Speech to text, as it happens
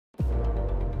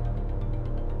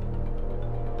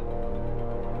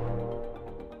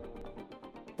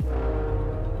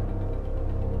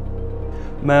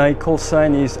My call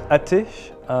sign is AT.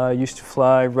 I used to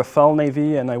fly Rafale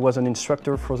Navy and I was an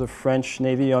instructor for the French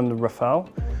Navy on the Rafale.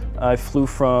 I flew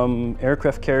from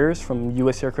aircraft carriers, from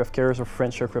US aircraft carriers or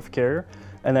French aircraft carrier,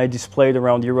 and I displayed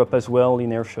around Europe as well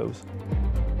in air shows.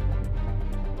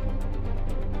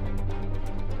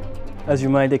 As you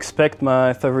might expect,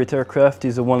 my favorite aircraft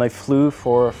is the one I flew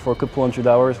for a couple hundred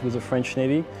hours with the French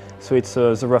Navy. So it's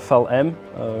the Rafale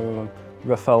M.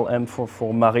 Rafale M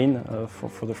for Marine,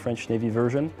 for the French Navy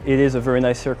version. It is a very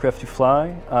nice aircraft to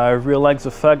fly. I really like the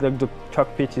fact that the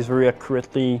cockpit is very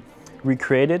accurately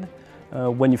recreated.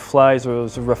 When you fly the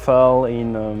Rafale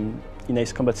in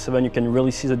Ace Combat 7, you can really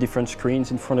see the different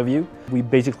screens in front of you. We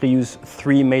basically use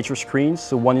 3 major screens.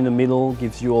 So one in the middle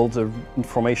gives you all the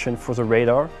information for the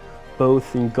radar,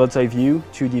 both in God's eye view,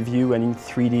 2D view, and in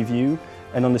 3D view.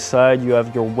 And on the side, you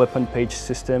have your weapon page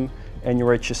system and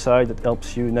your HSI that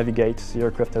helps you navigate the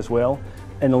aircraft as well,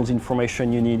 and all the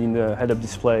information you need in the head-up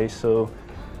display. So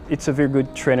it's a very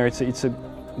good trainer. It's a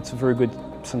very good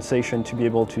sensation to be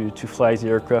able to fly the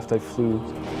aircraft I flew.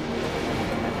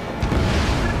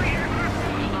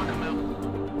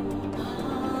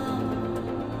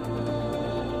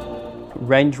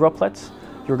 Rain droplets.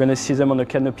 You're going to see them on the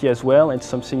canopy as well. It's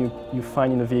something you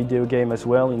find in a video game as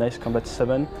well, in Ace Combat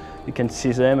 7. You can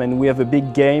see them, and we have a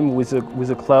big game with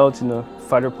the clouds in the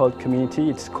fighter pod community.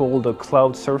 It's called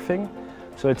cloud surfing.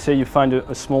 So let's say you find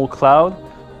a small cloud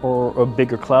or a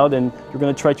bigger cloud, and you're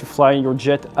going to try to fly your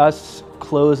jet as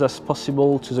close as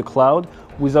possible to the cloud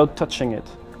without touching it.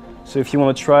 So if you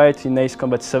want to try it in Ace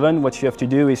Combat 7, what you have to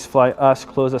do is fly as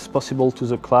close as possible to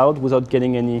the cloud without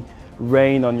getting any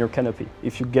rain on your canopy.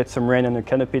 If you get some rain on your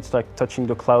canopy, it's like touching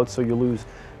the cloud, so you lose.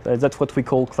 That's what we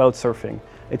call cloud surfing.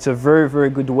 It's a very, very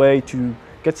good way to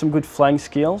get some good flying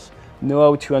skills, know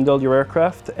how to handle your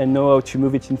aircraft, and know how to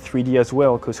move it in 3D as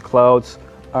well, because clouds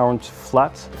aren't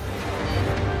flat.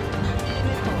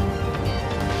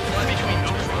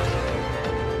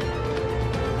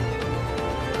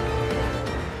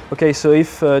 Okay, so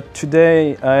if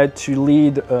today I had to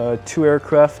lead 2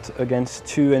 aircraft against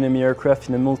 2 enemy aircraft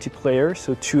in a multiplayer,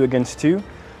 so 2 against 2,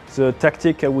 the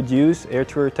tactic I would use,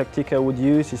 air-to-air tactic I would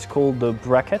use, is called the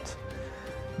bracket.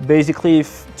 Basically,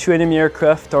 if 2 enemy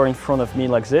aircraft are in front of me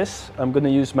like this, I'm going to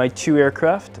use my 2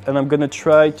 aircraft and I'm going to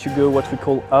try to go what we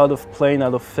call out of plane,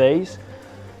 out of phase.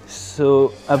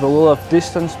 So I have a lot of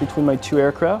distance between my 2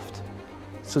 aircraft,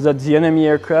 so that the enemy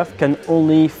aircraft can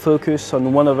only focus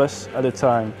on one of us at a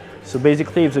time. So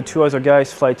basically, if the 2 other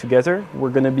guys fly together, we're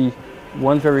going to be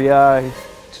one very high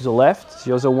to the left,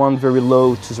 the other one very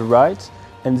low to the right,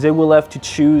 and they will have to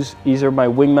choose either my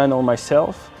wingman or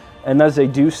myself. And as they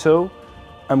do so,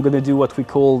 I'm going to do what we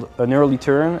call an early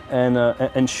turn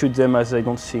and shoot them as they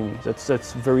don't see me.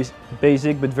 That's very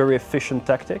basic but very efficient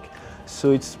tactic.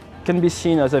 So it can be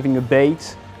seen as having a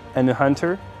bait and a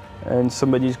hunter, and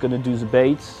somebody's going to do the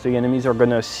bait. The enemies are going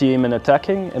to see him and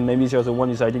attacking, and maybe the other one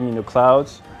is hiding in the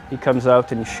clouds. He comes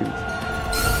out and he shoots.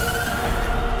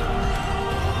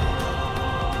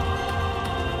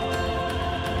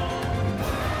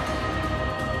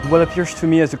 What appears to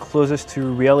me as the closest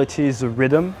to reality is the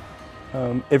rhythm.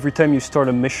 Every time you start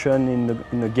a mission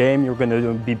in the game, you're going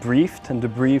to be briefed, and the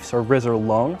briefs are rather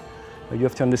long. You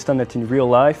have to understand that in real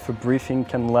life, a briefing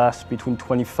can last between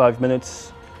 25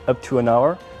 minutes up to an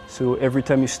hour. So every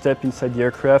time you step inside the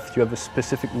aircraft, you have a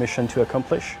specific mission to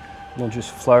accomplish. You don't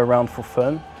just fly around for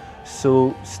fun.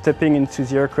 So stepping into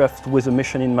the aircraft with a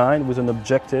mission in mind, with an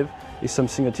objective, is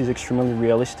something that is extremely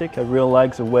realistic. I really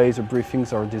like the way the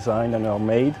briefings are designed and are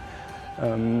made.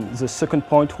 The second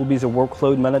point will be the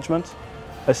workload management.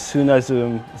 As soon as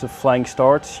the flying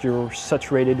starts, you're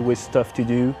saturated with stuff to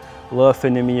do. A lot of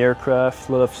enemy aircraft,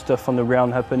 a lot of stuff on the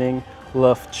ground happening, a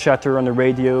lot of chatter on the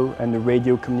radio, and the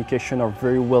radio communication are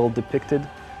very well depicted.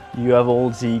 You have all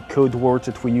the code words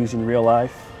that we use in real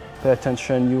life. Pay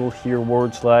attention, you will hear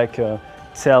words like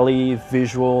tele,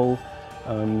 visual,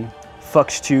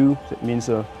 Fox 2, that means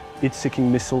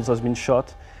heat-seeking missiles has been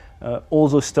shot. All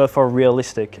those stuff are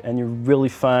realistic, and you really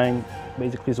find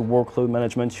basically the workload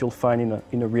management you'll find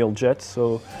in a real jet.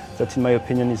 So that, in my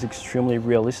opinion, is extremely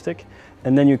realistic.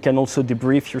 And then you can also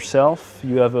debrief yourself.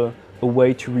 You have a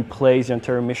way to replay the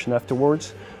entire mission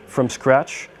afterwards from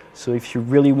scratch. So if you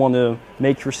really want to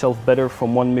make yourself better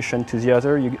from one mission to the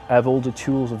other, you have all the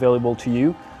tools available to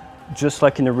you, just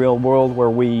like in the real world where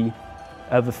we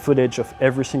have a footage of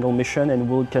every single mission, and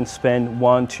we can spend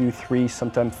 1, 2, 3,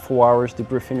 sometimes 4 hours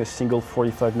debriefing a single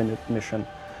 45-minute mission.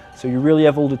 So you really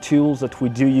have all the tools that we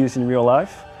do use in real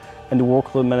life, and the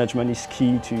workload management is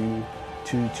key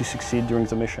to succeed during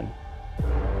the mission.